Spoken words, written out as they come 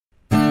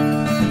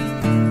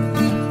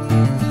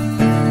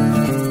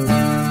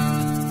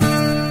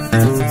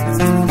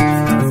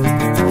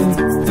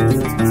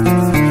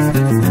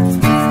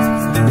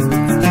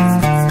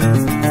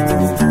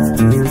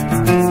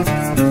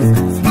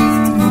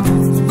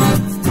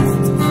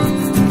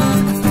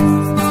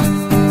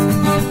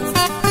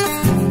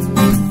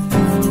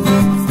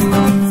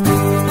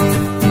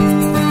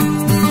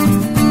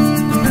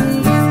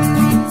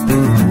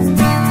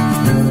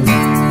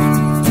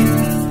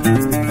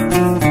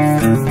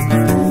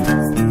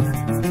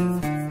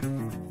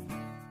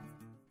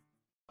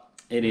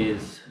It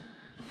is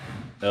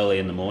early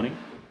in the morning.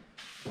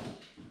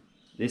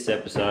 This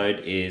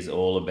episode is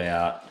all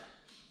about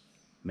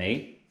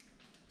me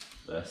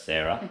versus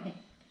Sarah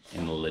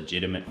in a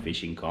legitimate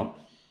fishing comp.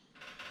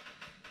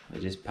 We're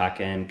just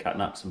packing,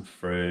 cutting up some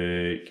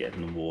fruit,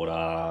 getting the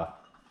water,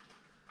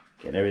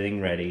 getting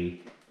everything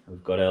ready.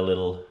 We've got our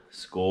little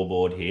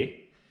scoreboard here.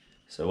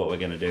 So what we're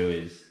going to do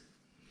is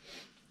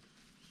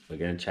we're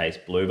going to chase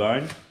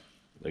bluebone,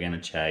 we're going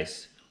to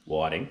chase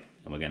whiting,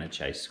 and we're going to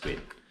chase squid.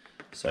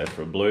 So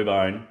for a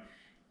bluebone,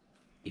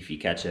 if you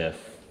catch a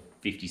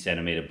 50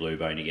 centimetre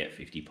bluebone, you get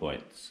 50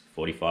 points.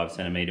 45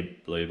 centimetre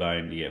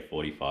bluebone, you get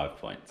 45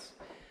 points.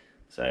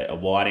 So a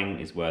whiting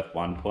is worth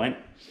 1 point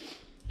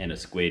and a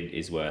squid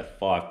is worth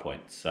 5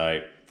 points.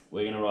 So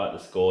we're going to write the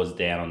scores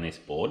down on this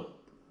board.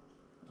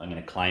 I'm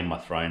going to claim my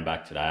throne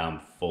back today. I'm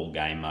full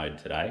game mode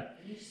today.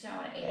 You just don't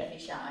want to eat a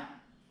fish eye.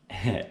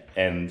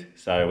 And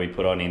so we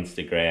put on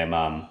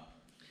Instagram,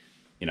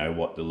 you know,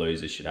 what the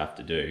losers should have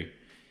to do.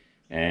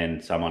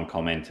 And someone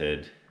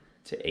commented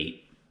to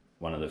eat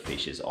one of the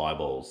fish's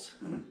eyeballs,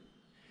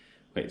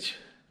 which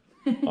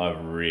I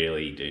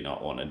really do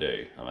not want to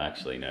do.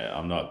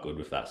 I'm not good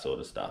with that sort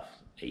of stuff,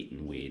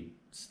 eating weird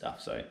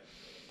stuff. So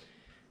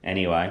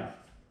anyway,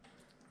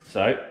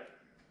 so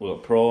we've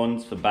got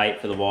prawns for bait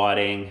for the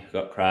whiting, we've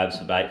got crabs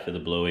for bait for the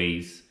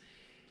blueys,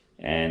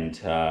 and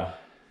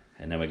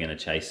then we're going to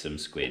chase some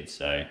squid.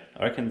 So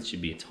I reckon there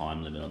should be a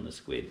time limit on the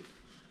squid.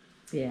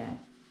 Yeah.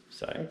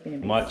 So we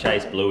might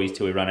chase blueys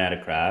till we run out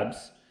of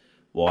crabs,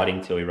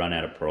 whiting till we run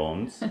out of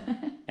prawns,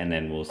 and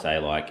then we'll say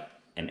like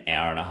an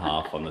hour and a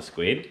half on the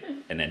squid,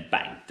 and then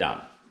bang,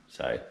 done.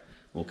 So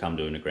we'll come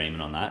to an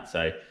agreement on that.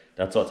 So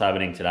that's what's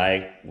happening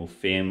today. We'll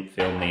film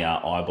the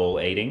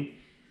eyeball eating.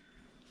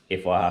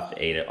 If I have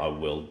to eat it, I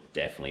will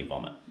definitely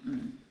vomit.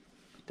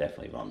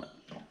 Definitely vomit.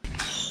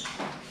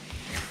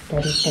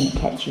 Daddy's going to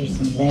catch you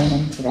some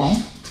vermin today.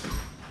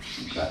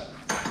 Okay.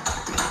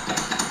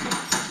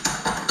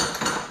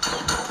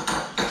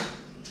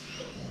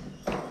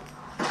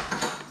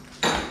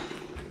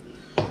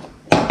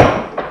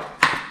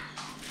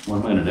 What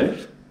am I going to do?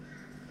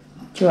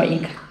 Do you want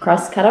your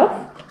crust cut off?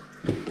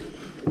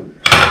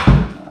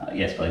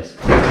 Yes, please.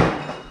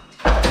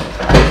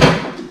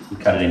 You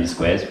cut it into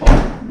squares for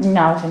me?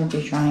 No, I was going to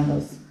do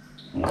triangles.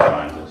 Or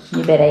triangles?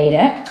 You better eat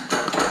it.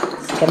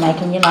 It's like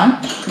making your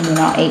lunch and you're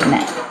not eating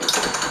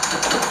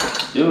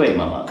it. Do eat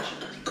my lunch.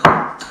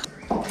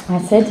 I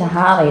said to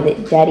Harley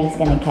that Daddy's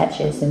going to catch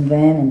her some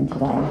vermin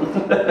today.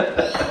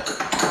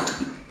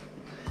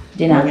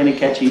 Dinner. I'm going to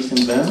catch you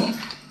some vermin.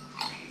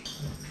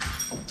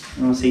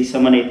 You want to see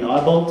someone eat an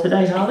eyeball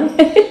today, Harley?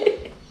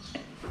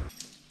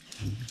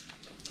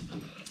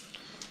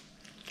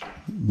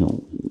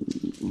 No.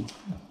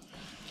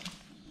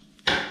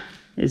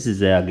 This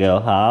is our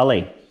girl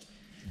Harley.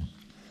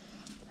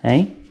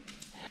 Hey?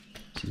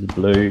 She's a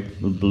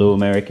blue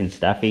American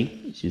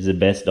Staffy. She's the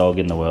best dog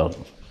in the world.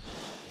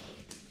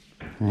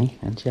 Hey,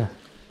 aren't ya?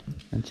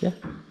 Aren't ya?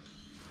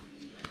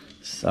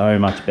 So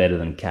much better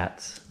than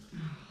cats.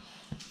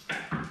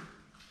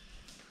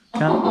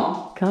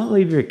 Can't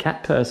believe you're a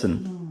cat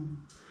person.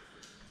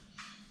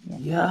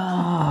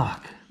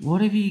 Yuck.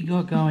 What have you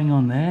got going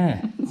on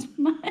there? It's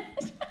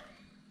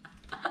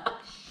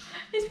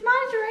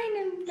margarine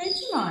and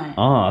Vegemite.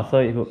 Oh, I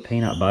thought you put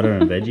peanut butter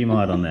and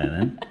Vegemite on there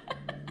then.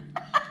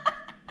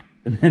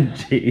 And then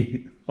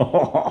gee.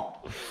 Oh.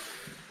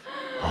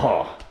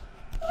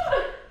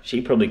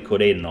 She probably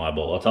could eat an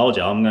eyeball. I told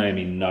you, I'm going to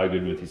be no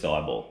good with this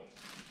eyeball.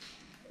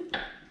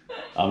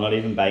 I'm not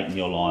even baiting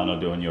your line or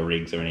doing your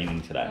rigs or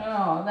anything today.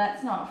 Oh,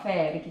 that's not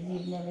fair because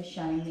you've never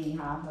shown me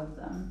half of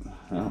them.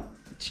 Well,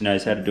 she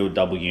knows how to do a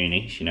double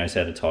uni. She knows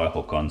how to tie a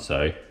hook on,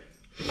 so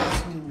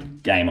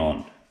game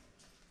on.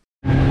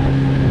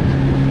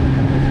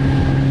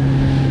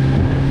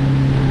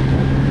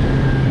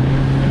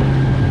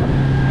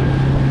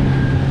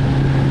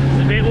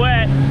 It's a bit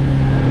wet.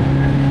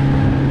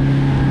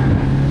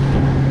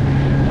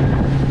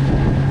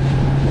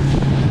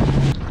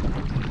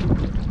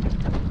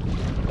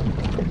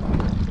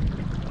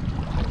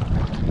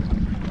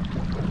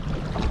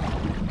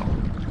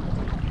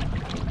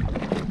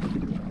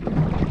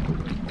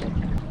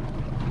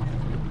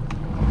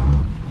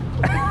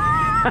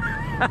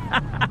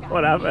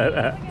 What happened?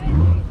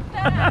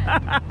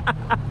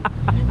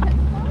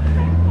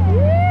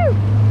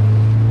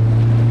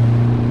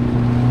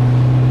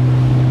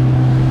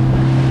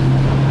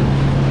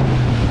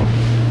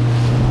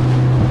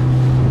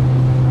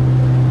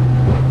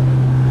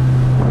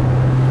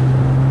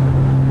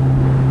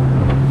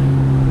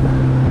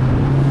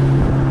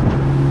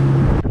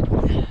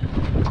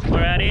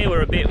 We're out here,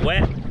 we're a bit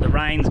wet. The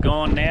rain's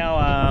gone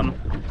now.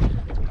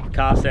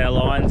 Cast our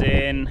lines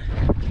in.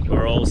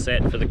 We're all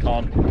set for the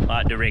comp. I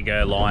had to rig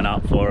her line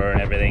up for her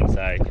and everything,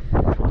 so I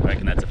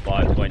reckon that's a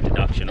 5-point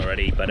deduction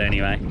already. But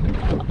anyway,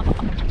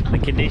 the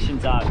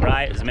conditions aren't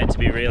great. It's meant to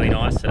be really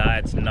nice today.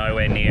 It's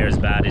nowhere near as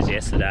bad as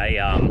yesterday.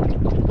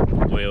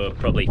 We were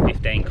probably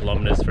 15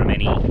 kilometres from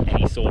any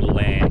sort of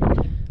land.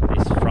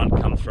 This front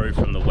come through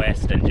from the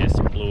west and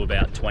just blew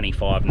about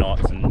 25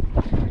 knots, and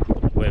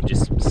we're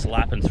just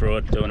slapping through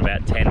it, doing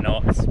about 10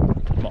 knots.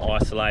 My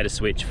isolator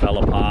switch fell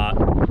apart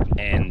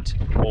and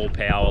all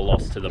power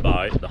lost to the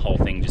boat. The whole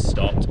thing just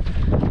stopped.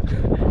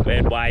 We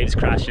had waves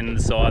crashing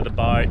the side of the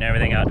boat and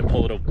everything. I had to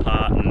pull it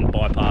apart and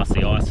bypass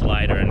the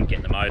isolator and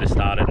get the motor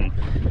started and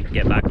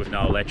get back with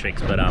no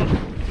electrics. But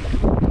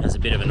it was a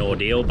bit of an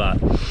ordeal, but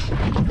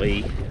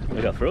we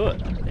got through it,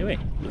 didn't we?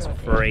 It was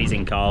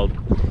freezing cold.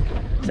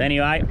 So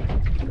anyway,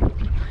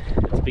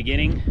 it's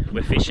beginning.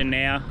 We're fishing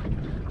now.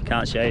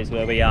 Can't show you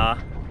where we are,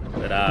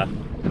 but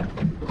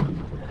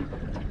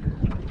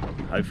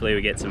hopefully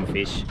we get some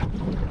fish.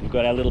 We've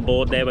got our little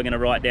board there. We're going to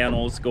write down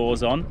all the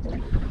scores on,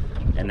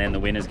 and then the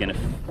winner's going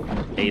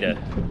to eat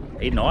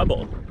an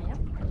eyeball.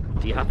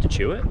 Do you have to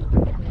chew it?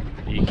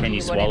 Can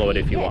you swallow it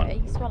if you want? Yeah,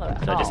 you swallow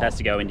it. So it just has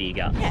to go into your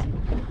guts. Yeah.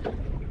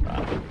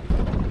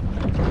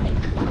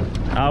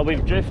 Right.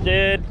 We've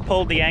drifted,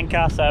 pulled the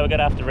anchor, so we're going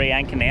to have to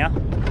re-anchor now.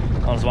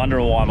 I was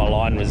wondering why my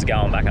line was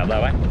going back up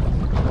that way.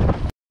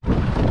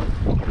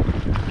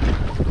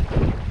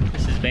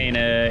 This has been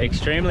an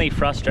extremely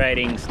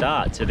frustrating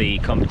start to the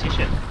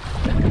competition.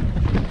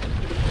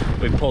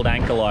 We've pulled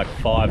anchor like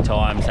 5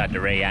 times, had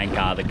to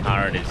re-anchor. The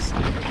current is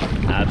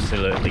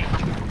absolutely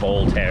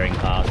ball tearing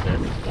past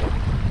us.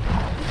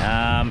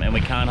 And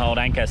we can't hold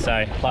anchor,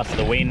 so plus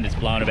the wind is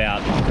blowing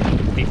about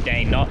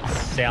 15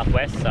 knots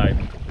southwest. So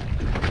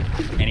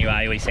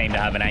anyway, we seem to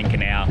have an anchor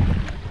now.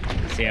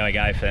 See how we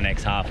go for the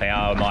next half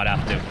hour. We might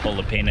have to pull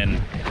the pin and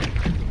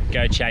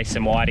go chase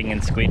some whiting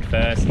and squid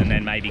first, and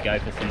then maybe go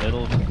for some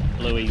little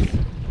blueys.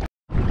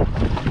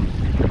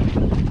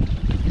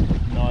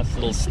 Nice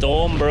little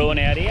storm brewing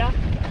out here.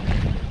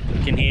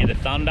 You can hear the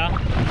thunder,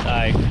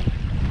 so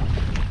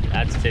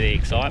adds to the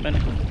excitement.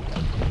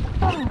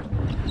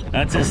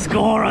 That's a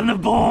score on the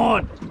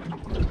board!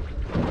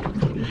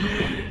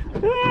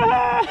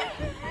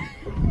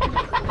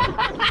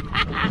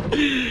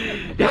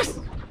 Yes!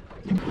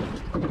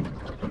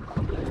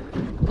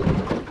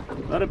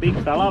 Not a big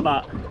fella,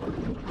 but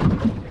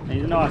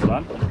he's a nice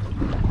one.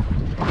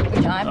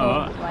 Which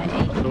eyeball do I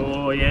eat?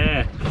 Oh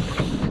yeah.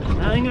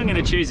 I think I'm going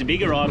to choose a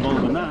bigger eyeball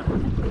than that.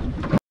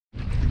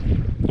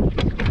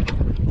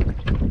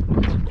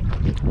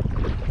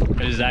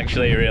 This is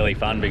actually really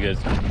fun because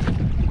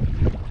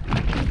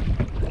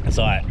it's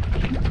like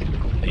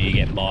you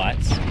get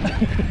bites.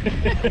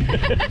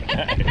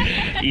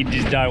 You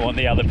just don't want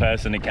the other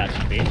person to catch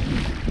a fish.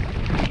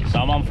 So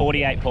I'm on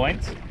 48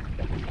 points.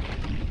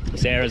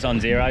 Sarah's on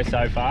 0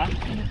 so far.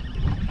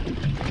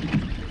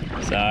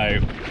 So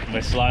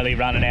we're slowly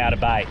running out of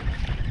bait.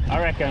 I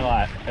reckon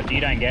like if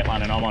you don't get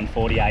one and I'm on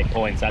 48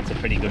 points, that's a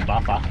pretty good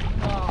buffer.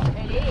 Oh,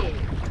 it is.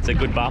 It's a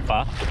good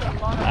buffer.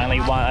 Only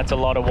one, that's a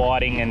lot of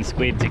whiting and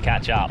squid to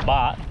catch up,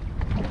 but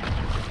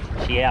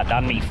she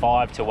outdone me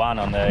 5-1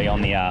 on the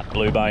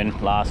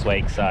BLUEBONE last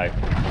week, so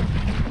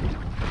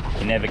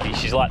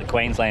she's like the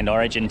Queensland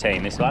Origin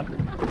team, this one.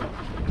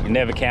 You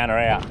never count her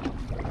out.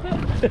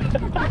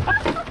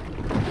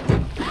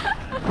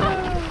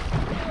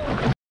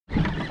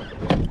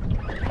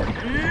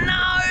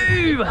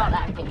 No! Not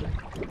that big.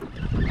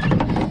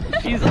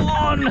 She's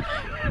on!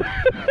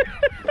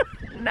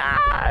 No!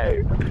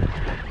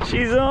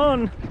 She's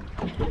on!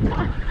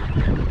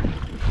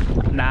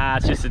 Nah,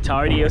 it's just a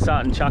toady or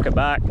something, chuck it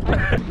back.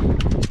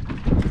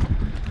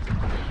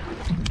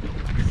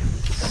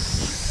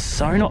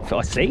 So not,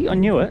 I see, I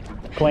knew it.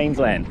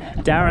 Queensland.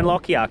 Darren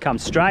Lockyer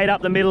comes straight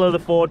up the middle of the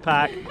forward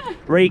pack,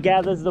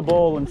 regathers the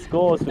ball and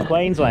scores for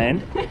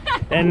Queensland.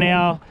 And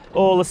now,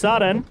 all of a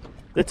sudden,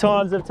 the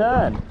times have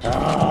turned.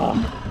 Oh.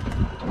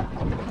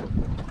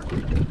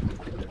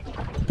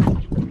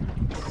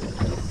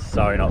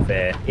 So not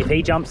fair. If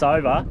he jumps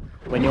over,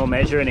 when you're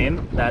measuring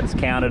him, that's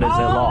counted as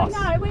a loss.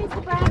 Oh no, where's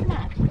the brag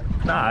mat?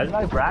 No, there's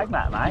no brag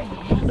mat, mate.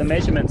 The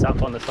measurement's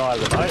up on the side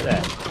of the boat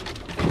there.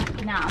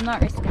 No, I'm not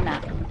risking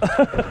that.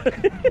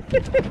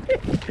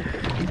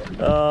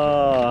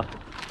 Oh.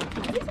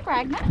 Is this a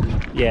brag mat?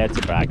 Yeah, it's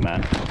a brag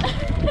mat.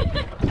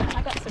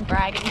 I got some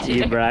bragging to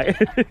You do. brag.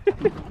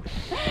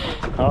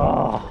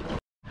 Oh.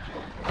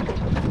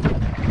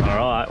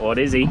 Alright, what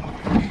is he?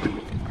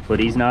 Put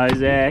his nose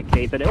there,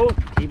 keep it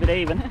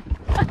even.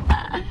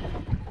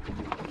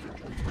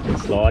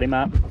 Slide him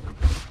up.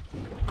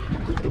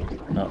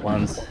 That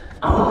one's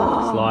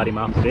slide him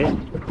up a bit.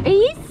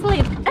 He is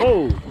slid.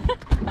 Oh!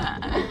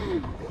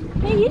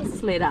 He is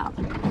slid up.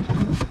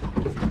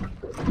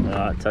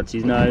 Alright, touch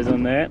his nose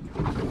on there.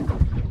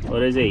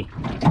 What is he?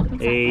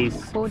 He's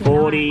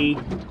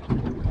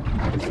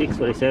 46,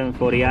 47,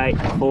 48,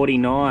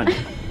 49.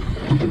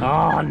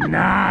 Oh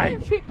no!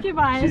 Tripped you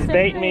by She's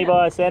beaten me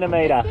by a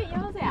centimetre. Get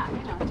yours out.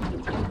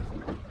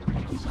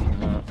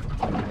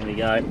 There we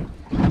go.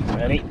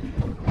 Ready?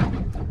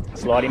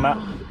 Slide him up.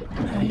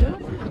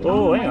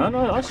 Oh, hang on,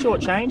 I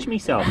shortchanged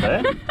myself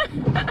there.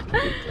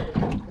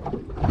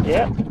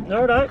 Yep,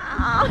 righto.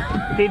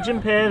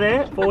 Pigeon pair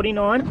there,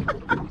 49.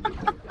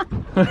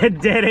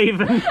 Dead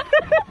even.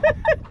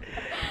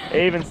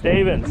 Even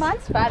Stevens.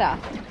 Mine's fatter.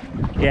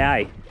 Yeah,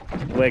 hey,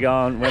 we're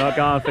not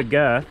going for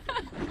girth,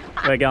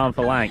 we're going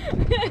for length.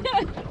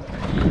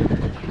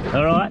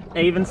 All right,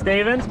 even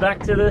Stevens, back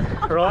to the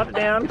right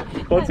down.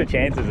 What's the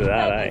chances of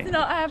that, eh? It's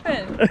not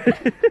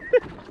happened.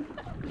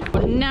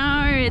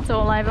 No, it's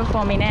all over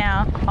for me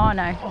now. Oh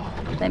no,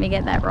 let me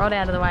get that rod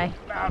out of the way.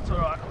 That's all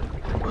right.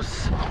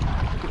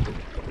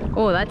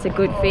 Oh, that's a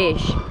good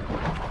fish.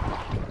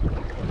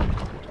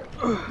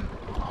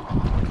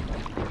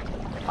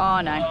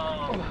 Oh no.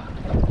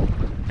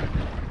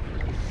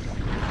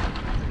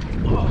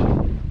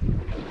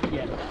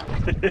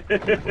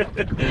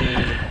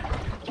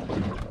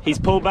 He's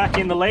pulled back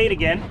in the lead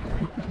again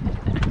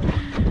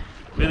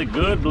with a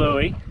good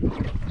bluey.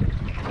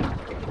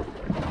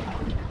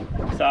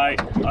 So I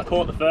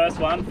caught the first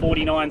one,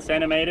 49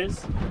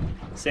 centimeters.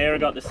 Sarah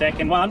got the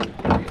second one,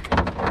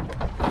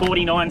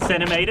 49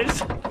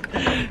 centimeters,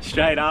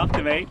 straight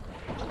after me.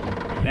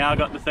 Now I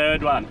got the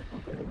third one.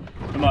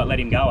 We might let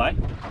him go, eh?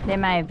 There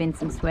may have been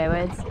some swear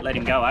words. Let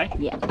him go, eh?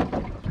 Yeah. I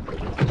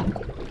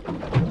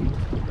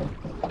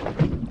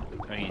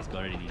think he's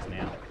got it in his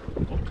mouth.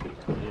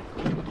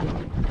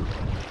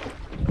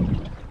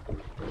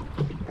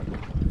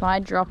 If I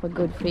drop a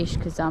good fish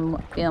because I'm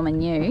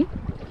filming you.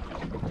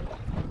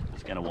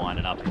 Just gonna wind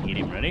it up and hit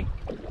him, ready?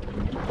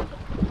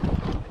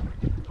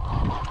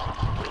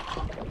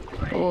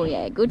 Oh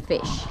yeah, good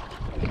fish.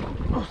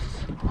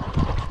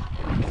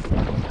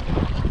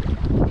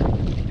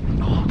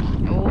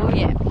 Oh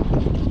yeah.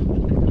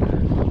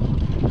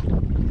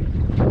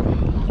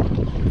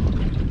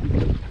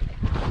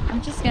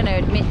 I'm just going to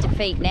admit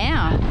defeat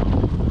now.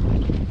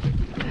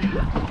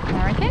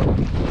 I reckon.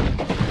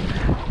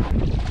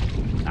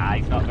 Nah,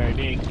 he's not very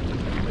big.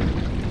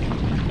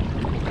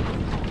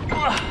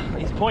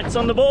 These points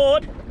on the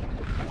board.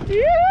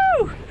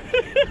 Yoo!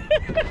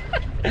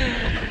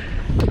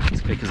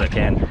 As quick as I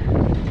can.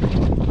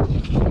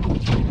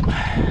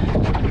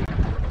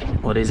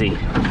 What is he?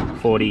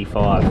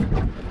 45.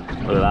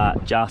 Look at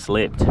that, just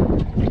lipped.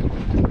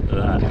 Look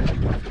at that.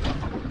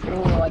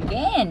 Oh,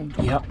 again.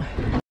 Yep.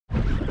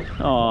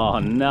 Oh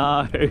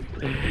no.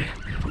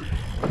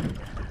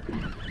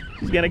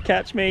 She's gonna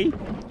catch me.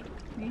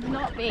 He's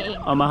not big.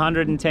 I'm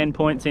 110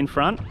 points in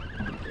front.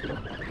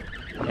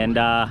 And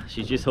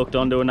she's just hooked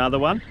onto another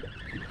one.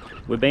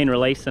 We've been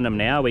releasing them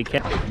now. We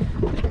kept.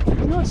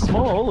 Not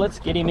small. Let's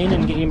get him in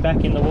and get him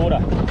back in the water.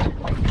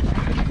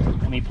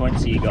 How many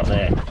points have you got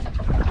there?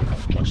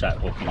 Watch that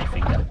hook in your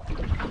finger.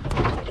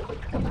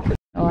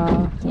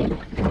 Oh, yeah.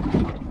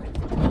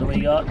 What do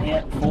we got?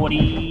 Yeah,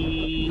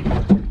 40.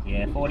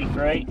 Yeah,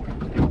 43.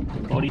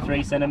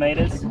 43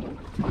 centimeters.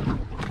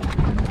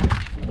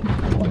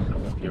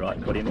 You're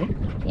right, put him in.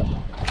 Yeah.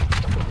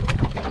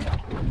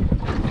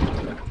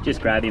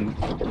 Just grab him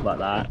like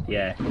that,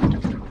 yeah.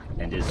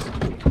 And just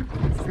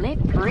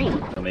Slippery.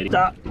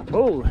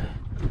 oh.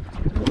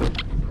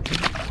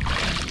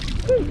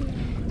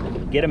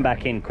 Get them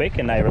back in quick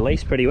and they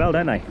release pretty well,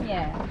 don't they?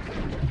 Yeah.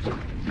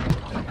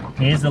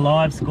 Here's the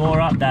live score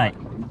update.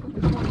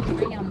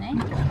 43 on there.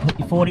 Put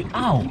your 40.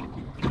 Ow!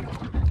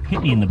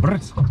 Hit me in the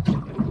brits.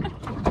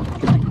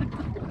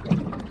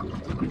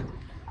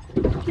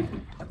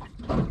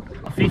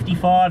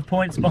 55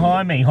 points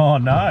behind me. Oh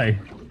no. Is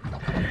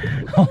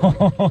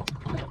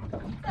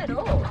that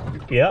all?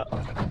 Yep.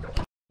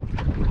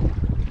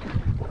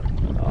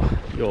 Oh,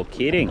 you're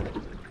kidding.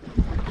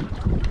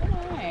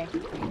 No.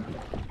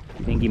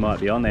 I think he might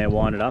be on there.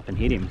 Wind it up and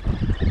hit him.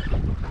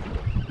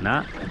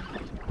 Nah.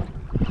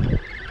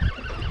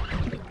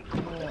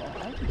 Oh,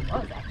 I think it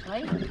was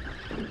actually.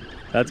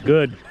 That's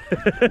good.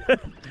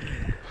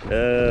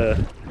 Yeah.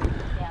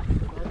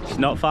 She's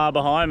not far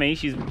behind me.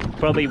 She's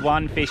probably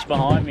one fish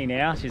behind me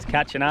now. She's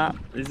catching up.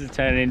 This is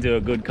turning into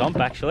a good comp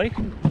actually.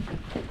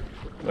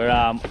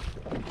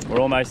 We're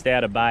almost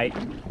out of bait,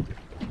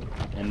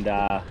 and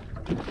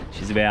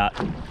she's about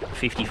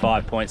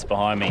 55 points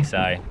behind me.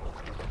 So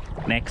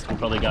next we'll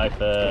probably go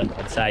for,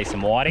 I'd say,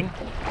 some whiting,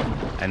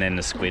 and then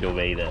the squid will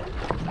be the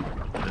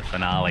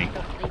finale.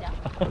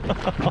 I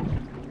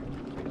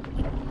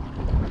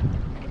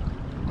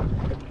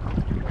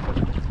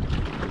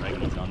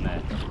reckon he's on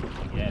there.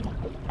 Yeah.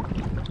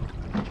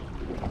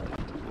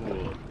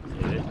 Ooh,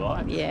 see those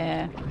bites?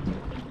 Yeah.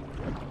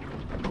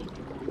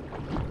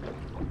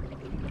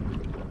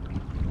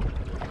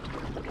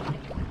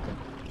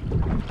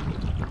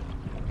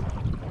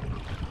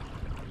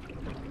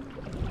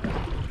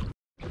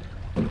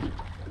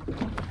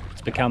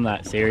 It's become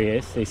that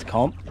serious, this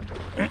comp,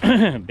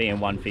 being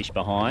one fish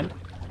behind.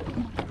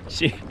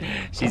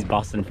 She's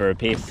busting for a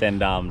piss and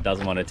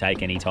doesn't want to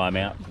take any time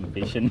out from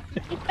fishing.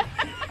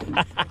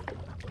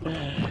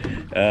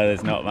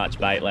 There's not much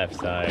bait left,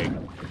 so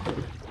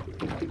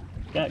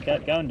go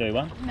and do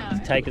one. No.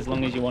 Just take as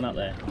long as you want up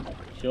there.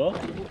 Sure?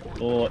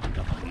 Or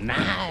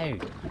no.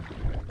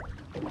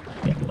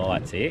 Get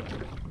bites here.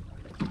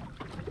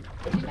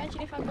 Could you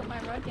imagine if I put my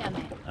rod down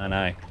there? I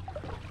know.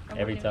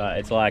 Every time,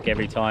 it's like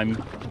every time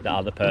the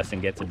other person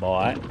gets a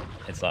bite,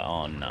 it's like,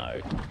 oh no.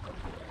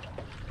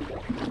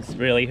 It's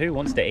really, who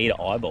wants to eat an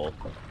eyeball?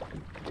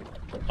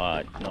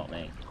 Not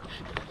me.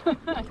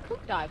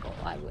 Cooked eyeball,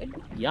 I would.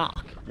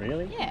 Yuck.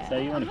 Really? Yeah. So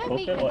you want to cook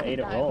it or eat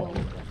it raw?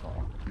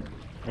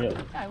 Really?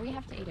 No, we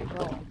have to eat it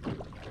raw.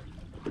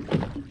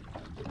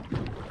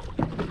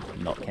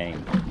 Not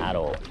keen at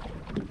all.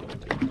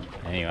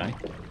 Anyway.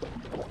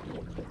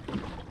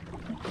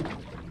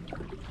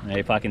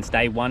 If I can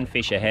stay one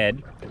fish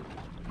ahead,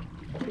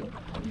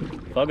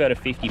 if I got a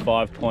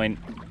 55-point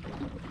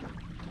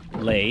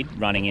lead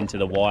running into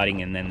the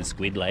whiting and then the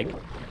squid leg,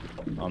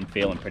 I'm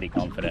feeling pretty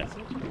confident.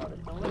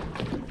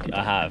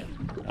 I have.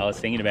 I was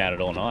thinking about it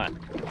all night.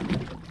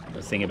 I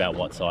was thinking about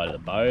what side of the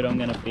boat I'm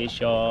going to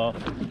fish off.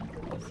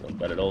 I've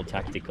got it all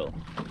tactical.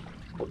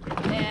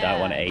 Yeah. Don't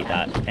want to eat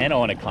that. And I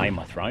want to claim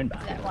my throne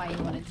back. Is that why you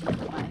wanted to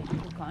put my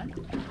hook on?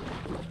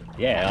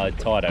 Yeah, I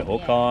tied a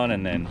hook on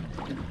and then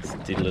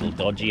did a little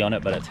dodgy on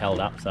it, but it's held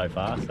up so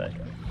far, so.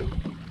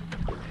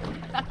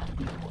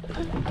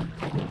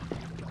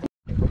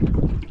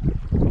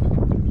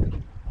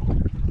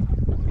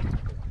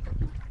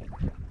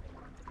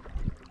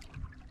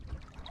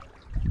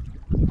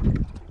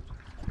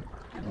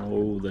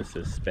 Oh, the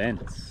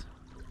suspense.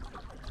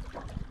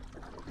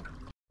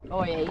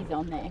 Oh yeah, he's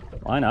on there.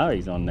 I know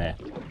he's on there.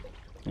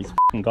 He's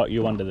f***ing got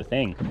you under the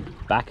thing.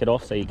 Back it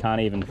off so you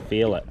can't even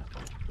feel it.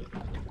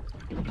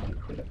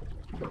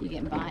 You're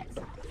getting bites.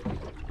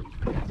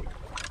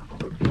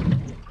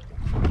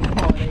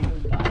 Oh, they're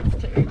good bites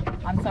too.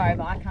 I'm sorry,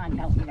 but I can't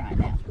help you right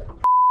now.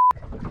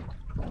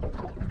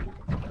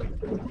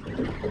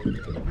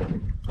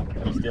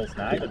 He's still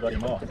snagged. I got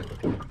him off.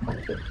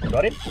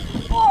 Got him?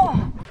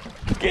 Oh!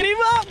 Get him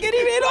up! Get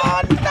him in!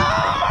 Oh no!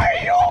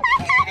 You're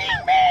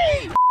kidding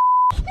me!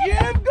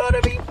 You've got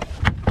to be...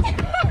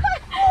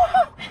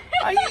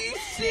 Are you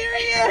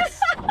serious?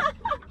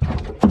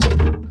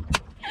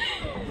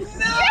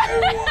 No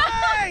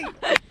way!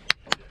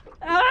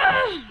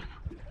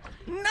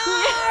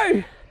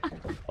 No!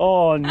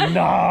 Oh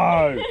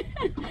no!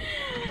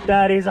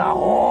 That is a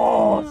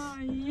horse! Oh,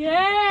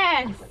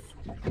 yes!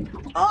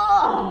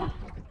 Oh!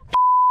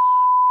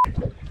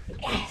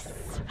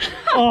 Yes!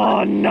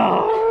 Oh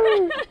no!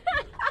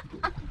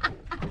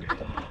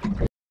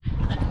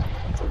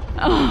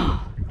 Oh.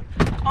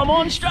 I'm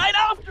on straight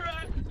after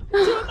it!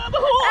 To another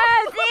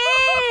horse! As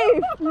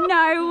if!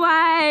 No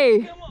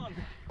way! Come on!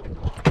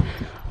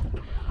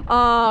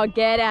 Oh,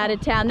 get out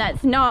of town.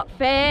 That's not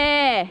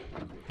fair.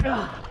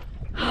 Oh,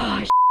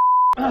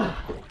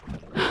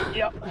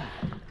 Yep.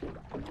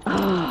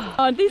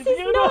 oh this is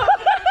not...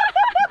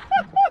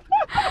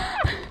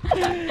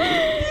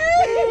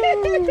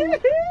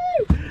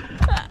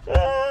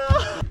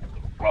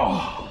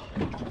 Oh.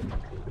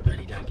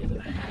 Buddy, don't get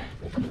that.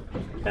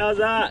 How's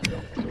that?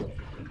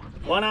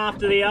 One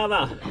after the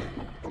other.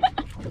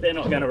 They're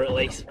not going to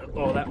release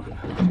all that one.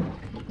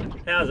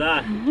 How's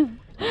that?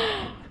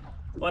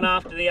 One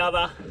after the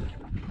other.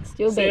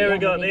 Still Sarah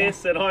got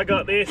this and I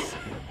got this.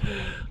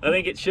 I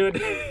think it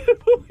should.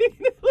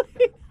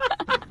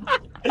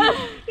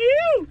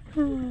 Ew.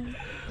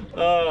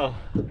 Oh,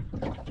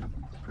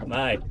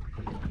 mate.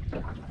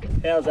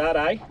 How's that,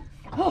 eh?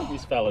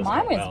 This fella's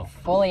Mine got was well.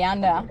 fully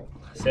under.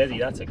 Says he,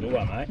 that's a good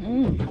one, mate.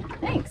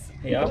 Thanks.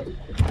 Yeah.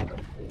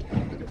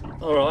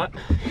 All right.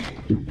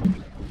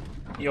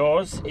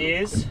 Yours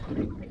is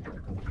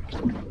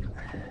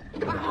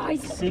Oh,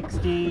 he's...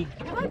 60,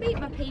 Have I beat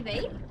my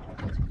PB?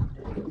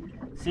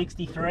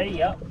 63,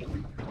 yep.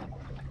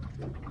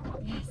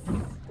 Yes.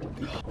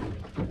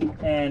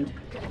 And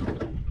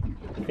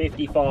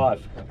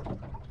 55.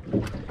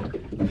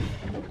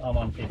 I'm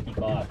on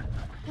 55.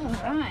 All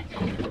right.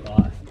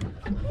 55.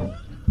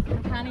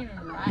 I can't even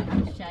write.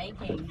 I'm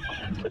shaking.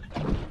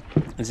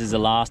 This is the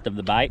last of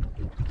the bait.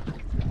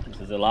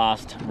 This is the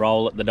last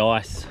roll at the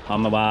dice.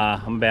 I'm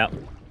about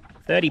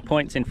 30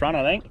 points in front,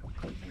 I think.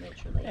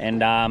 Literally.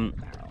 And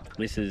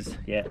this is,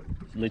 yeah,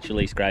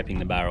 literally scraping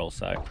the barrel,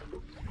 so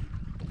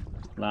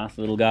last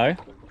little go.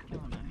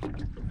 Oh no.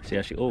 See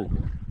how she, oh,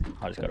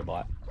 I just got a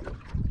bite.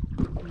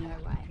 No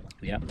way.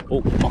 Yep.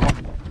 Oh,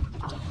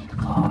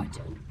 God.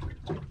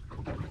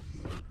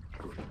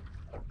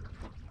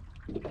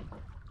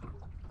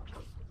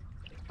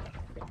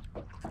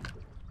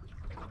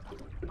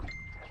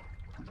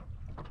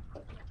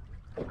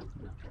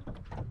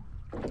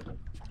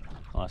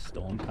 nice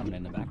storm coming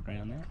in the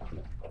background there.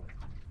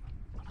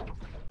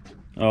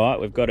 All right,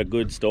 we've got a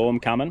good storm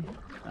coming.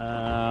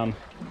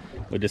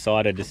 We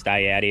decided to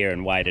stay out here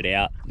and wait it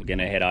out. We're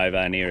gonna head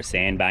over near a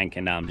sandbank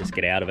and just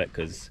get out of it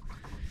because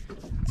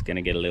it's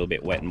gonna get a little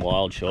bit wet and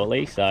wild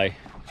shortly. So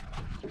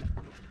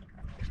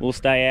we'll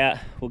stay out,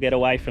 we'll get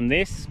away from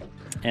this,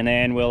 and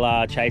then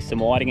we'll chase some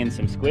whiting and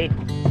some squid.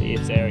 See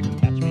if Sarah can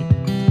catch me.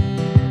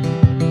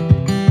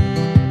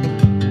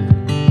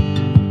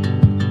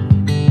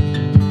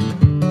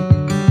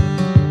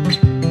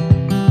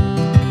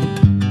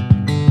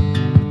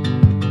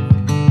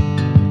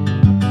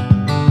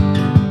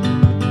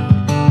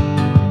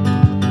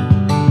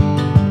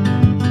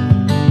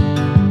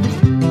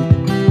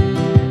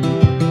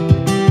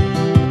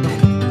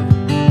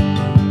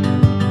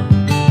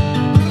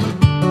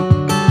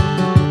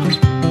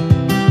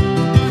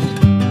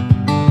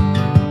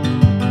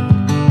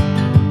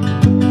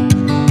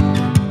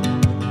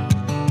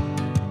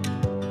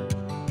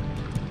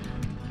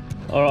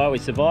 Alright, we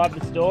survived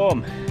the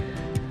storm.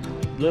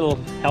 Little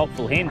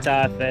helpful hint,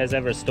 if there's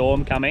ever a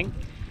storm coming,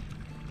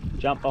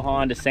 jump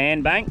behind a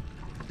sandbank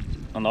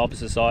on the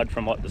opposite side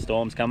from what the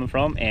storm's coming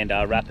from and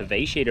wrap a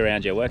V-sheet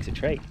around you. Works a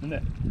treat, doesn't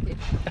it?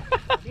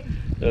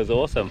 It was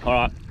awesome.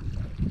 Alright,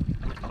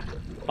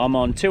 I'm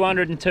on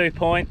 202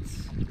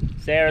 points.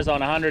 Sarah's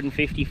on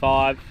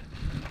 155.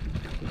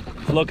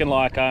 It's looking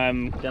like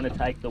I'm going to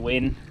take the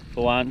win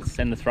for once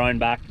and the thrown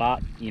back,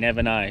 but you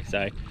never know.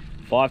 So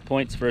 5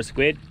 points for a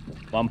squid,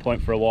 1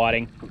 point for a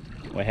whiting.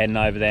 We're heading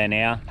over there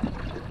now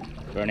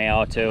for an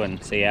hour or two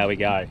and see how we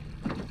go.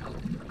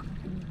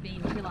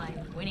 Until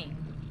I'm winning.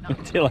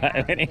 Until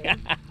I'm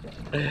winning.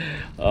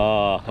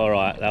 Oh, all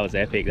right. That was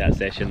epic, that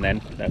session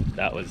then.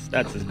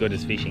 That's as good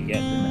as fishing gets,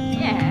 isn't it?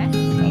 Yeah.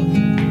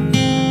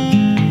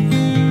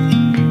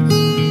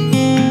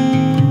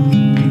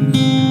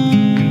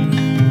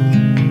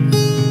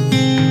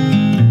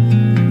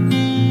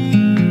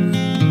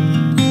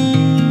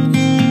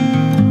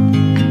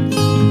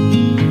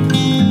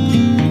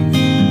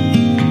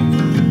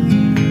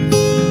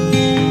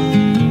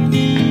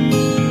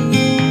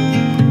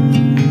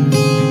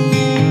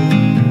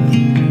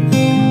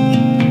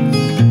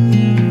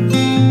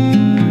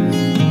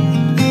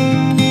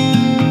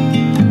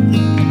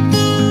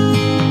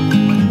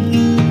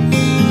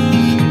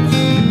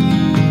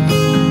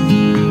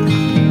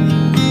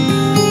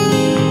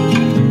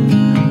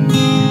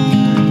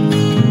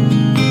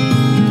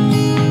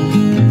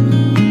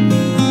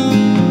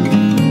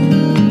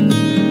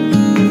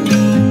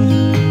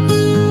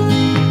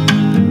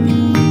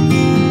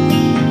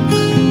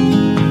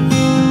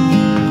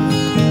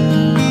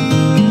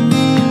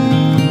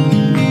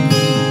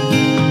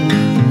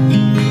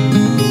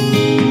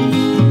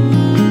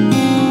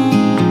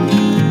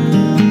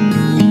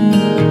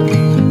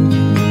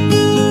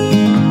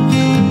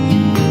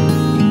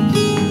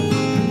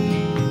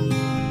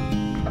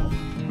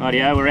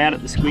 Rightio, we're out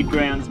at the squid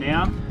grounds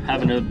now,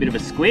 having a bit of a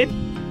squid.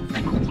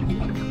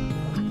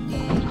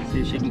 See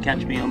if she can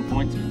catch me on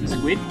points with the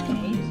squid.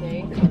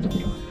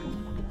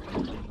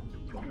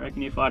 I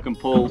reckon if I can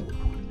pull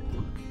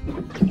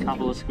a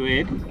couple of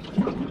squid,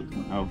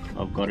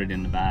 I've got it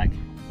in the bag.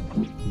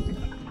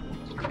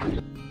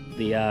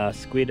 The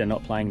squid are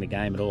not playing the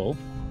game at all.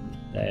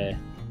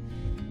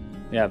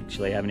 We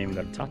actually haven't even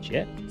got a touch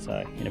yet,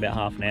 so in about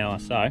half an hour or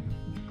so,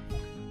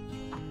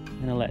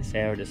 I'm going to let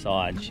Sarah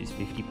decide. She's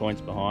 50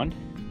 points behind.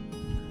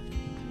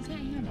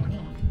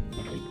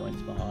 50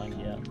 points behind,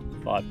 yeah.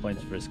 5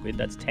 points for a squid.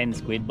 That's 10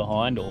 squid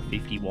behind or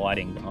 50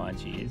 whiting behind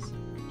she is.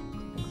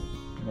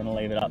 I'm going to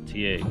leave it up to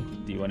you.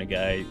 Do you want to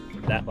go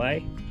that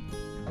way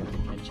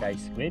and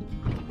chase squid,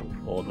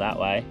 or that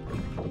way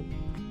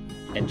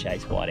and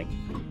chase whiting?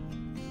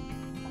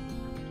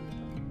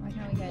 Why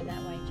can't we go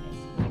that way,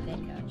 chase squid,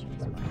 then go and chase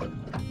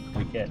whiting?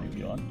 We can if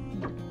you want.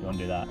 You want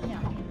to do that? Yeah.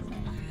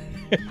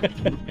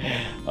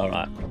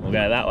 Alright, we'll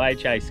go that way,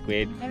 chase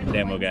squid,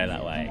 then we'll go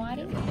that way.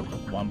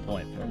 1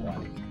 point for a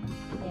whiting.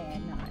 Yeah,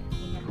 no,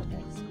 you have to go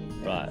to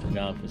squid. Right, I'm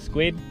going for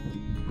squid.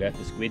 We'll go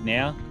for squid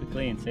now,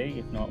 quickly, and see.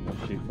 If not, we'll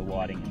shoot for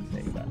whiting and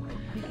see. But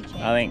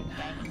I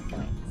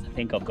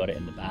think I've got it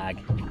in the bag.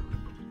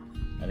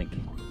 I think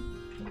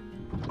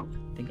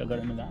I got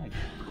it in the bag.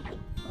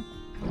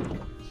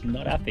 I'm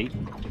not happy.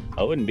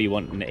 I wouldn't be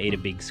wanting to eat a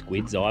big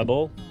squid's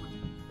eyeball.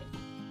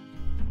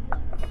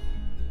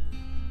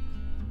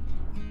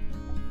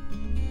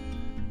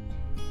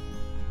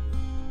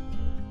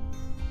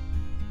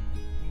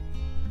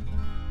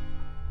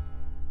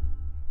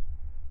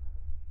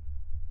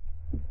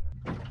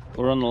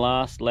 We're on the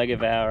last leg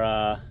of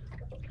our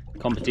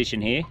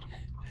competition here,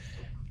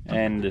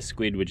 and the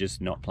squid were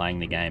just not playing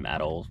the game at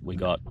all. We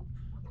got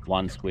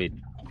one squid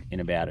in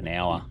about an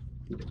hour,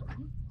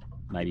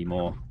 maybe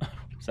more.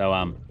 So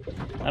I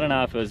don't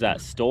know if it was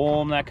that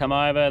storm that come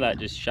over that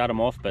just shut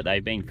them off, but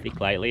they've been thick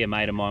lately. A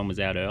mate of mine was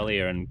out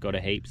earlier and got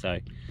a heap, so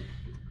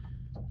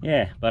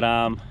yeah. But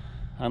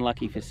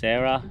unlucky for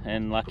Sarah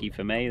and lucky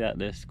for me that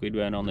the squid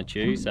weren't on the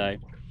chew. So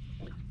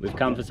we've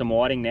come for some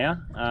whiting now.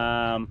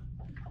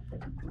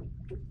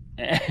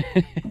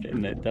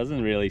 And it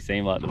doesn't really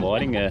seem like the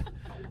whiting are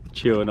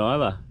chewing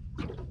either.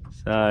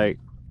 So,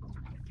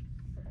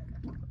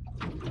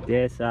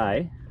 dare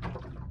say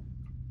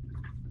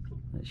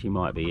that she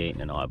might be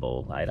eating an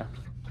eyeball later.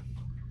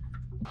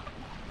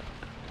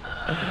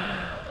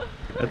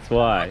 That's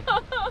why.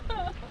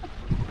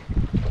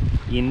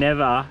 You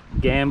never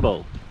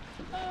gamble.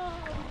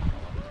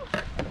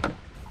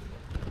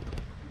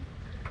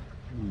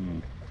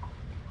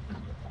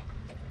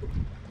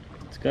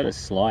 It's got a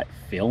slight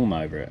film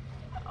over it.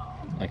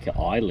 Like an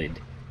eyelid.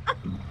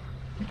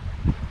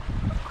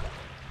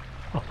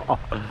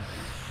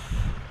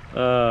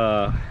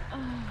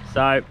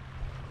 So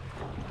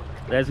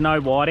there's no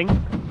whiting.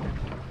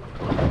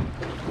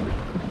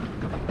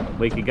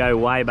 We could go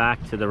way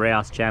back to the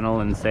Rouse channel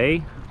and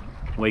see.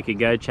 We could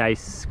go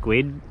chase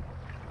squid,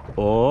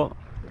 or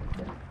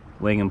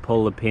we can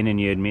pull the pin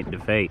and you admit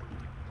defeat.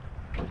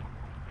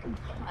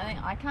 I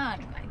think I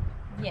can't.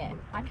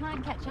 I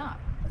can't catch up.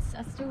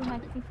 I still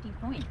have 50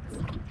 points.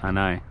 I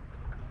know.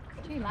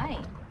 Too late.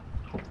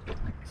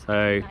 So,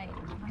 I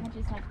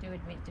just have to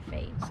admit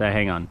defeat. so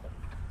hang on.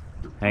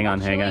 Hang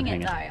on.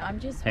 I'm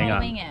just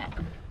holding it.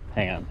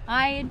 Hang on.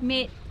 I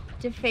admit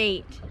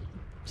defeat.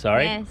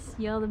 Sorry? Yes,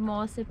 you're the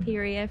more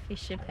superior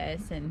fisher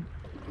person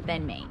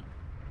than me.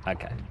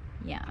 Okay.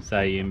 Yeah.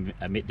 So you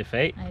admit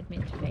defeat? I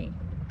admit defeat.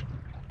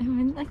 I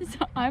mean, there's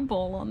an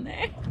eyeball on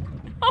there.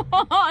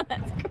 Oh,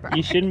 that's great.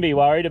 You shouldn't be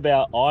worried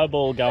about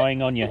eyeball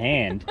going on your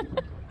hand.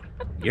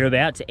 You're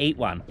about to eat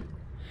one.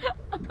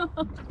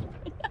 Oh,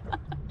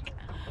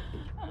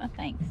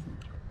 thanks.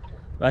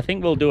 I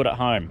think we'll do it at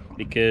home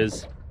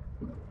because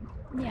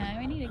Yeah,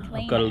 we need to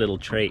clean I've got a it. little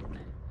treat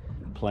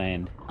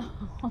planned.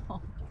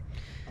 Oh.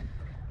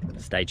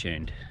 Stay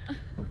tuned.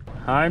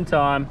 Home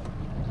time.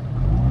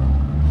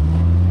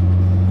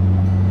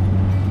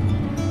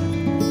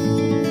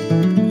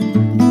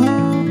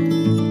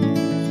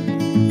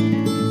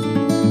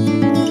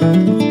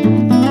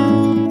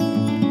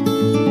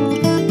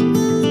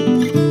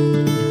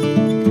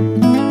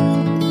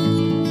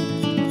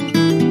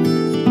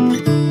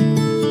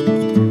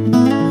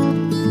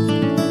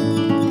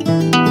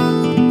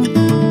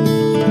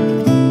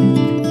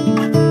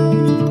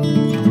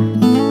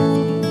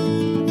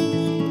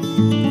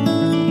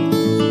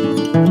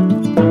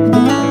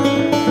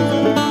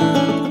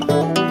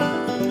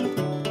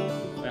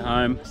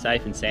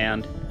 Safe and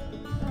sound,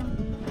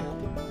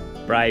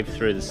 brave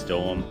through the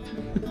storm.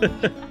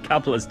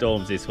 Couple of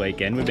storms this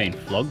weekend. We've been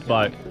flogged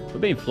by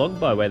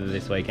weather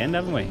this weekend,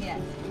 haven't we?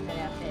 Yes, had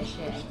our fair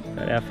share.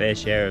 Had our fair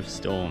share of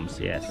storms,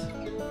 yes,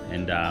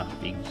 and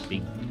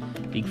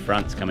big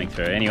fronts coming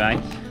through. Anyway,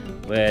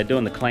 we're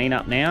doing the clean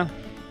up now,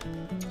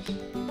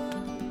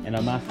 and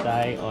I must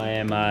say I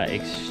am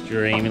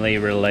extremely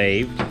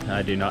relieved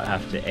I do not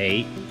have to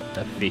eat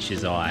a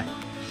fish's eye.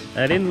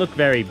 They didn't look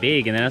very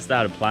big, and then I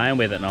started playing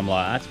with it and I'm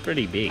like, that's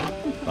pretty big,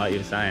 like you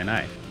were saying,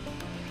 eh?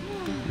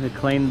 The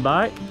clean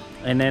boat,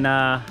 and then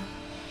Have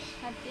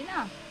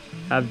dinner.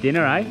 have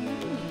dinner, eh?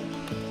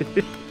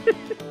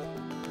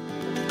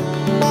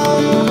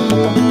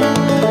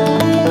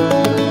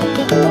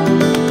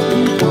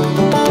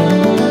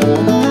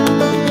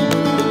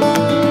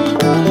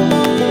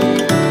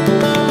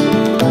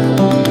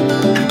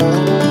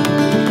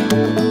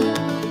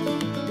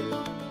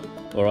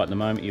 Alright, the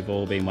moment you've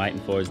all been waiting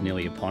for is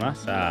nearly upon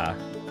us. I'm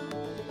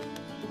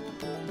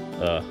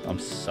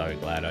so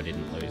glad I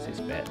didn't lose this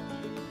bet.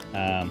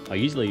 I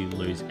usually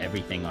lose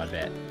everything I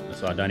bet,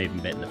 so I don't even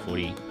bet in the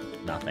footy,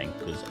 nothing,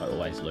 because I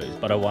always lose.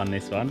 But I won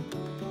this one,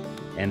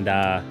 and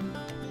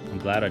I'm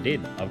glad I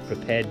did. I've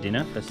prepared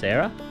dinner for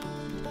Sarah.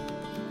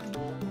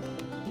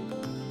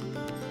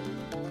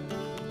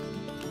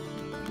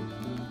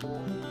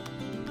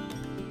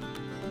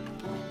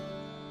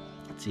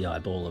 It's the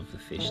eyeball of the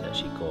fish that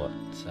she caught,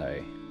 so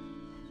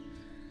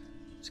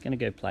I'm just going to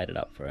go plate it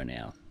up for her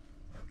now.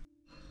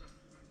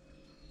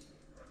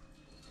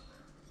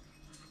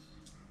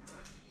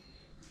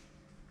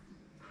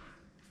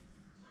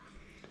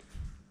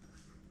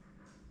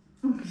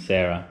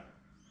 Sarah,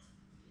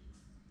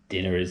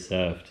 dinner is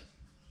served.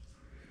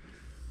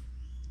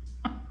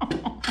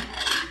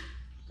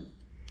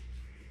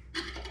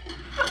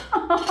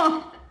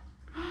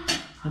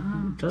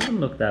 It doesn't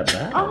look that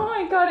bad. Oh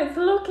my god, it's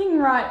looking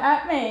right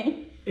at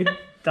me. It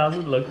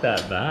doesn't look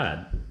that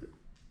bad.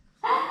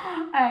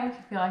 I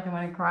actually feel like I'm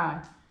gonna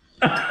cry.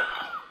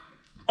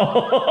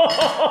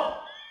 Oh.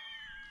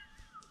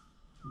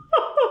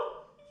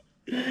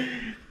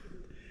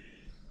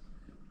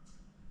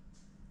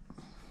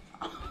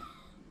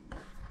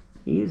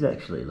 He is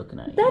actually looking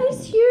at you. That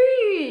is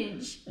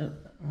huge. Yeah,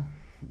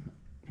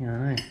 I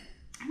know.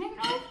 I don't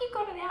know if you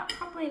got it out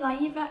properly. Like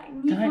you've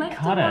Don't left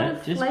cut a lot it.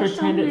 of Just flesh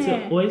pretend on it's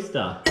there. an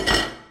oyster.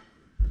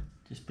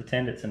 Just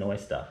pretend it's an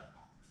oyster.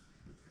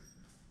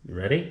 You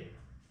ready?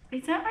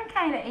 Is that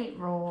okay to eat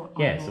raw?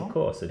 Yes, eyeball? of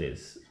course it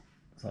is.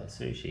 It's like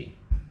sushi.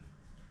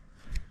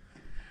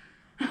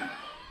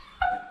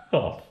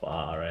 Oh,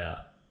 far out.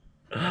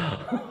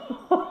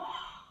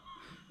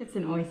 It's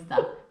an oyster.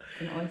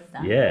 It's an oyster.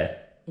 Yeah.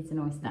 It's an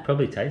oyster.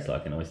 Probably tastes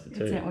like an oyster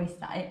too. It's an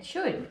oyster. It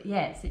should.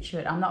 Yes, it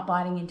should. I'm not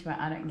biting into it.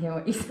 I don't care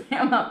what you say.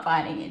 I'm not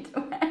biting into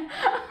it.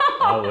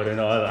 I wouldn't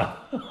either.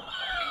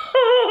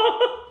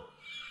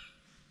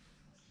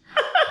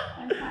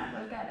 I can't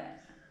look at it.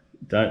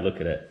 Don't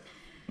look at it.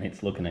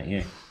 It's looking at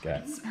you.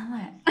 Go. Smell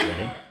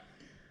it.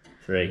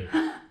 Ready? 3,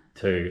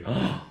 2.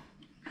 Oh!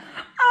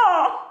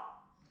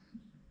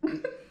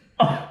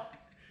 Oh.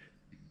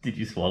 Did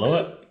you swallow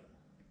it?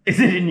 Is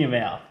it in your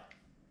mouth?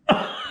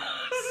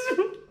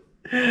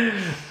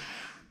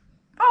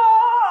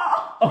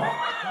 Oh! Oh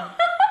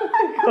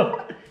my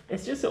God.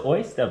 It's just an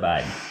oyster,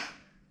 babe.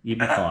 You'll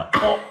be fine.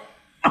 Oh.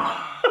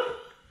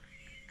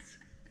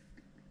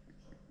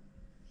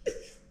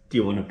 Do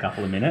you want a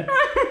couple of minutes?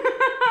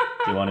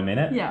 Do you want a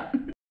minute? Yeah.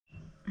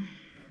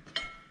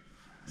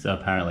 So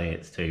apparently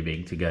it's too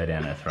big to go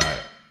down her throat.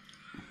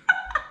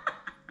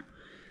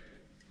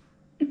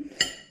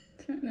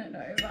 Turn it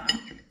over.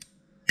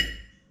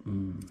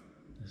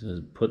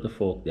 So put the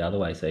fork the other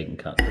way so you can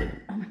cut through.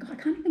 Oh my god, I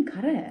can't even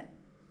cut it.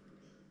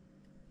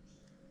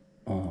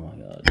 Oh my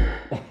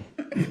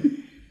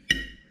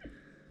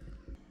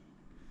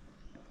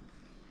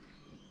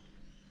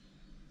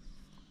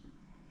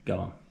Go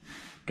on.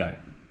 Go.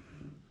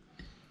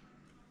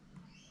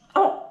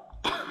 Oh.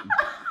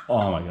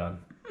 Oh my god.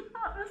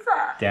 What was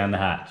that? Down the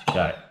hatch.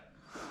 Go.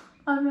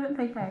 I don't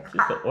think I It's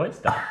just an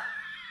oyster.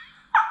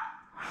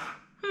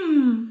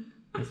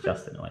 It's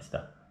just an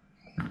oyster.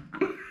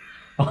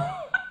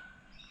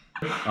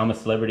 I'm a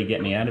celebrity,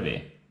 get me out of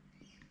here.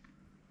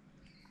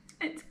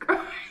 It's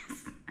gross.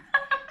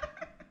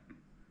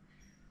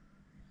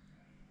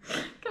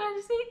 Can I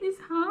just eat this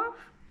half?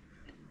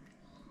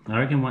 I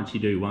reckon once you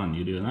do one,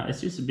 you do another.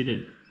 It's just a bit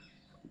of...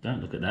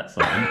 Don't look at that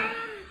side.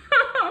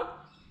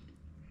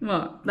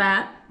 What?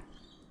 That?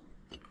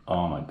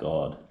 Oh my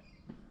god.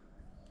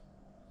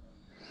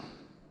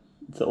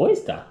 It's an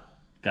oyster.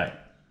 Go.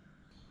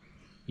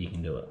 You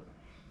can do it.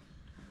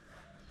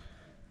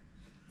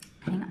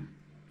 Hang on.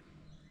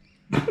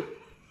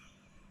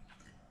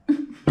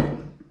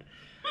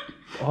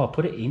 Oh,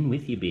 put it in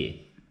with your beer.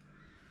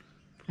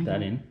 Put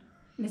that in.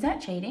 Is that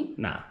cheating?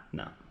 Nah,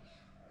 nah.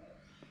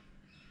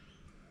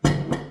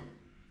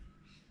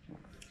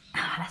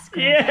 Ah, that's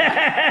good.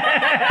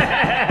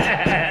 Yeah!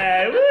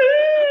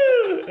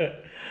 Woo!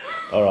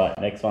 All right,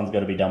 next one's got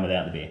to be done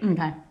without the beer.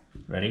 Okay.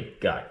 Ready?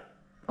 Go.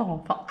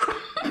 Oh, fuck.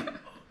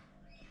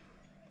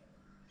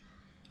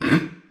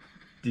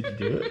 Did you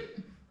do it?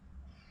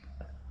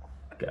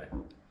 Go.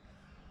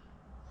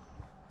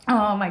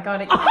 Oh my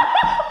god. It... You're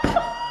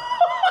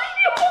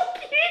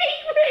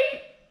kidding me!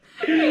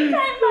 It came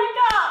back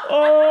up.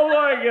 Oh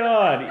my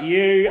god,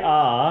 you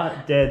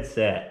are dead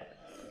set.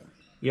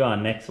 You are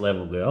next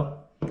level,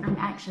 girl. I'm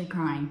actually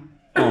crying.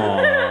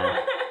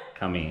 Oh,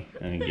 come here.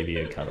 I'm gonna give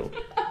you a cuddle.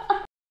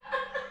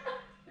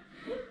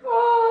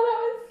 Oh,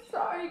 that was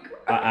so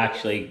gross. I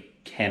actually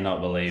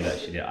cannot believe that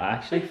she did. I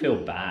actually feel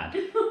bad.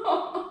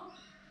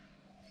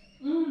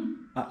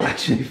 I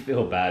actually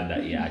feel bad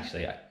that you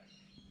actually...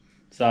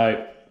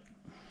 So,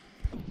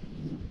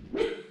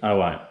 I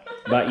won't.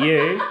 But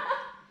you,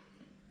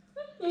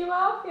 You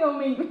are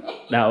filming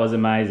me. that was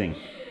amazing.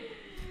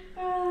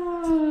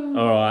 Oh.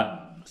 All right,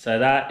 so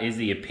that is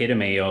the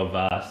epitome of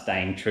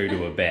staying true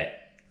to a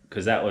bet,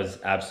 because that was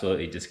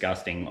absolutely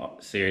disgusting.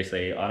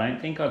 Seriously, I don't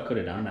think I could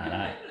have done that,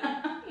 eh?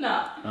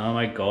 No. Oh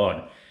my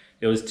god,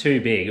 it was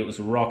too big. It was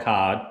rock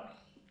hard.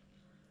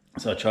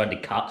 So I tried to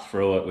cut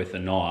through it with a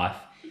knife,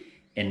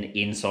 and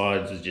the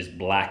insides was just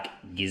black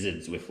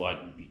gizzards with like,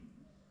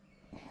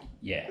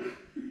 yeah.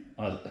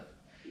 Oh.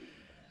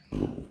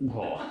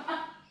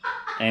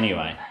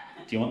 Anyway,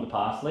 do you want the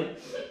parsley?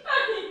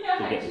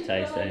 To get the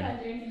taste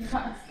in.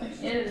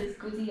 There's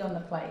squizzy on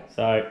the plate.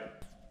 So,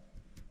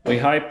 we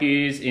hope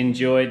you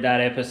enjoyed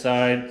that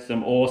episode.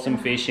 Some awesome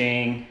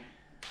fishing,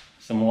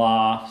 some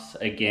laughs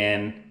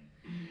again.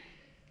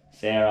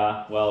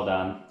 Sarah, well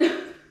done.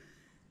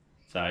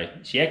 So,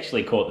 she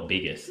actually caught the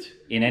biggest.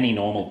 In any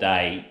normal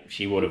day,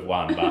 she would have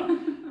won,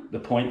 but the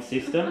point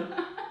system,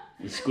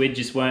 the squid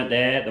just weren't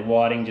there, the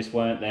whiting just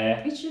weren't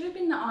there. It should have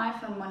been the eye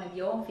from one of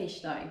your fish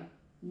though.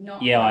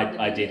 Not Yeah, one of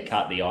the I did biggest.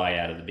 cut the eye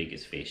out of the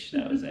biggest fish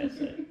that was there.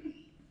 So.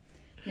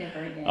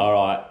 Never again. All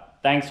right.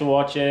 Thanks for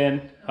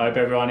watching. Hope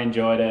everyone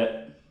enjoyed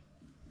it.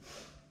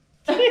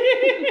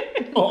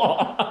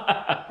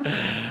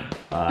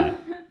 Bye.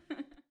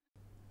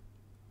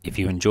 If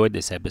you enjoyed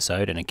this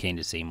episode and are keen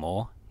to see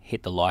more,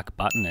 hit the like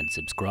button and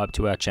subscribe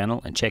to our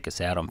channel, and check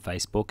us out on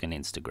Facebook and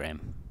Instagram.